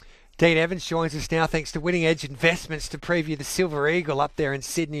Dean Evans joins us now thanks to Winning Edge Investments to preview the Silver Eagle up there in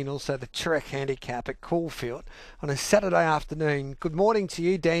Sydney and also the Trek Handicap at Caulfield on a Saturday afternoon. Good morning to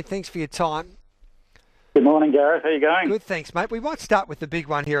you, Dean. Thanks for your time. Good morning, Gareth. How are you going? Good, thanks, mate. We might start with the big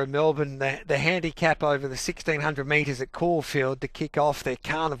one here in Melbourne, the handicap over the 1,600 metres at Caulfield to kick off their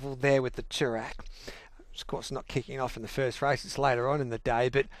carnival there with the Turak. Of course, not kicking off in the first race. It's later on in the day,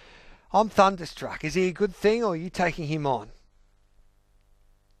 but I'm thunderstruck. Is he a good thing, or are you taking him on?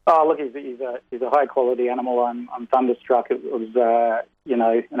 Oh, look, he's a high-quality animal. I'm thunderstruck. It was,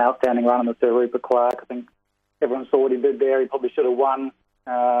 an outstanding run in the Sir Rupert Clarke. I think everyone saw what he did there. He probably should have won,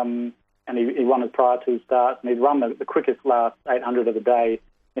 and he won his prior two starts, and he's run the quickest last 800 of the day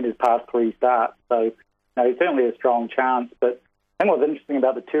in his past three starts. So, he's certainly a strong chance. But I think what's interesting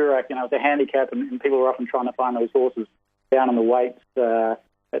about the Turak, it's a handicap, and people are often trying to find those horses down in the weights that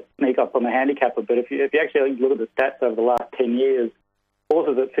sneak up on the handicap a bit. If you actually look at the stats over the last 10 years,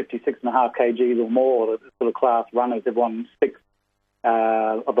 horses at 56.5 kgs or more, the sort of class runners, have won 6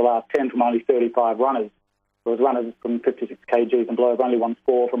 of the last 10 from only 35 runners. Whereas runners from 56 kgs and below have only won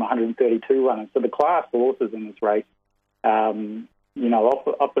 4 from 132 runners. So the class for horses in this race, often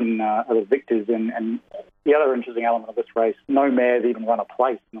are the victors. And the other interesting element of this race, no mare's even run a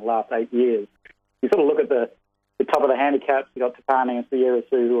place in the last 8 years. You sort of look at the top of the handicaps. You've got Tapani and Sierra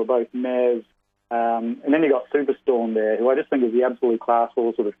Sue, who are both mares. And then you got Superstorm there, who I just think is the absolute class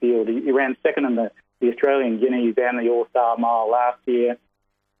horse of the field. He ran second in the Australian Guineas and the All-Star Mile last year.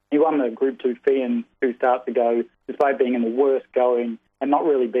 He won the Group 2 Fian 2 starts ago, despite being in the worst going and not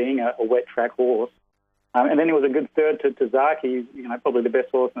really being a wet track horse. And then he was a good third to Zaki, probably the best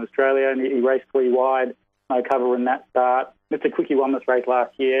horse in Australia, and he raced 3 wide, no cover in that start. Mr. Quickie won this race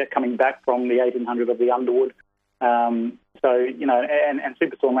last year, coming back from the 1800 of the Underwood. And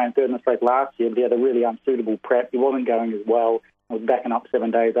Superstorm ran third in this race last year, but he had a really unsuitable prep. He wasn't going as well. He was backing up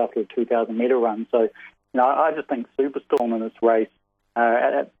 7 days after a 2,000-metre run. So, I just think Superstorm in this race,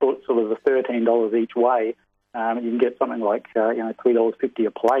 at sort of the $13 each way, you can get something like, $3.50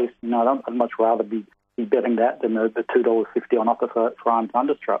 a place. I'd much rather be betting that than the $2.50 on offer for I'm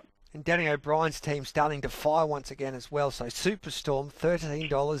Thunderstruck. And Danny O'Brien's team starting to fire once again as well. So Superstorm,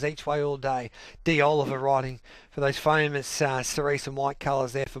 $13 each way all day. D. Oliver riding for those famous cerise and white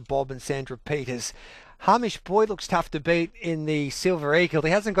colours there for Bob and Sandra Peters. Hamish Boyd looks tough to beat in the Silver Eagle.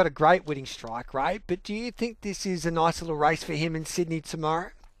 He hasn't got a great winning strike rate, but do you think this is a nice little race for him in Sydney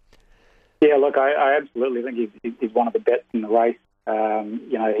tomorrow? Yeah, look, I absolutely think he's one of the bets in the race.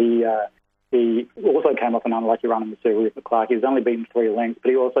 He also came off an unlucky run in the Sir Rupert Clarke. He's only beaten 3 lengths,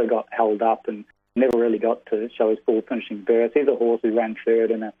 but he also got held up and never really got to show his full finishing berth. He's a horse who ran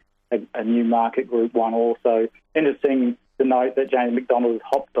third in a Newmarket Group 1 also. Interesting to note that James McDonald has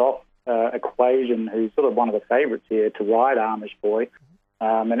hopped off Equation, who's sort of one of the favourites here, to ride Amish Boy.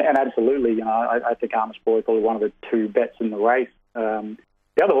 And absolutely, I think Amish Boy is probably one of the 2 bets in the race.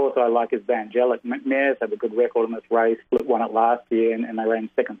 The other horse I like is Vangelic. Mares have a good record in this race. Split won it last year, and they ran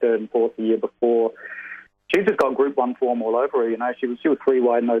second, third, and fourth the year before. She's just got Group 1 form all over her. She was 3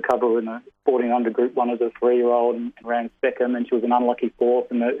 wide, no cover in the 1400 Group 1 as a 3-year-old, and ran second. And she was an unlucky fourth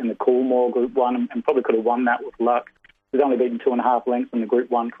in the Coolmore Group 1, and probably could have won that with luck. She's only beaten 2.5 lengths in the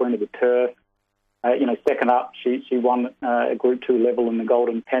Group 1 Queen of the Turf. Second up, she won a Group 2 level in the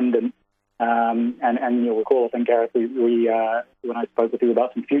Golden Pendant. And you'll recall, I think, Gareth, when I spoke with you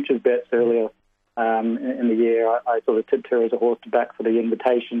about some futures bets earlier in the year, I sort of tipped her as a horse to back for the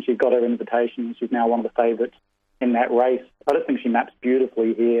Invitation. She's got her Invitation. She's now one of the favourites in that race. I just think she maps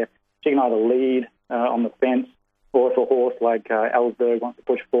beautifully here. She can either lead on the fence, or if a horse like Ellsberg wants to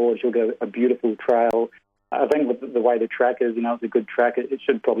push forward, she'll go a beautiful trail. I think with the way the track is, it's a good track. It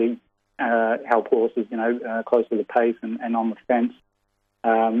should probably help horses, close to the pace and on the fence.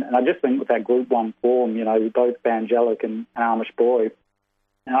 And I just think with that Group 1 form, both Vangelic and Amish Boy,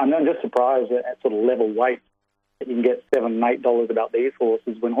 I'm just surprised at sort of level weight that you can get $7 and $8 about these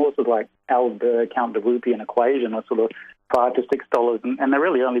horses, when horses like Ellsberg, Count de Rupee and Equation are sort of $5 to $6, and they're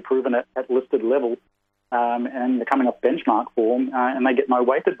really only proven at listed level, and they're coming off benchmark form, and they get no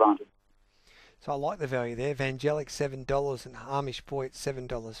weight advantage. So I like the value there. Vangelic $7 and Hamish Boy at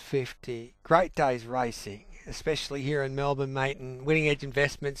 $7.50. Great days racing, especially here in Melbourne, mate, and Winning Edge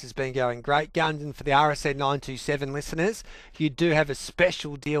Investments has been going great guns. And for the RSN 927 listeners, you do have a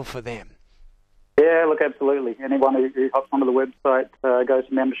special deal for them. Yeah, look, absolutely. Anyone who hops onto the website, goes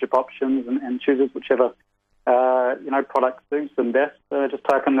to membership options and chooses whichever product suits them best, just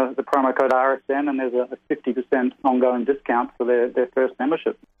type in the promo code RSN and there's a 50% ongoing discount for their first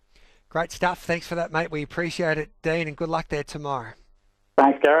membership. Great stuff. Thanks for that, mate. We appreciate it, Dean, and good luck there tomorrow.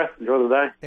 Thanks, Gareth. Enjoy the day.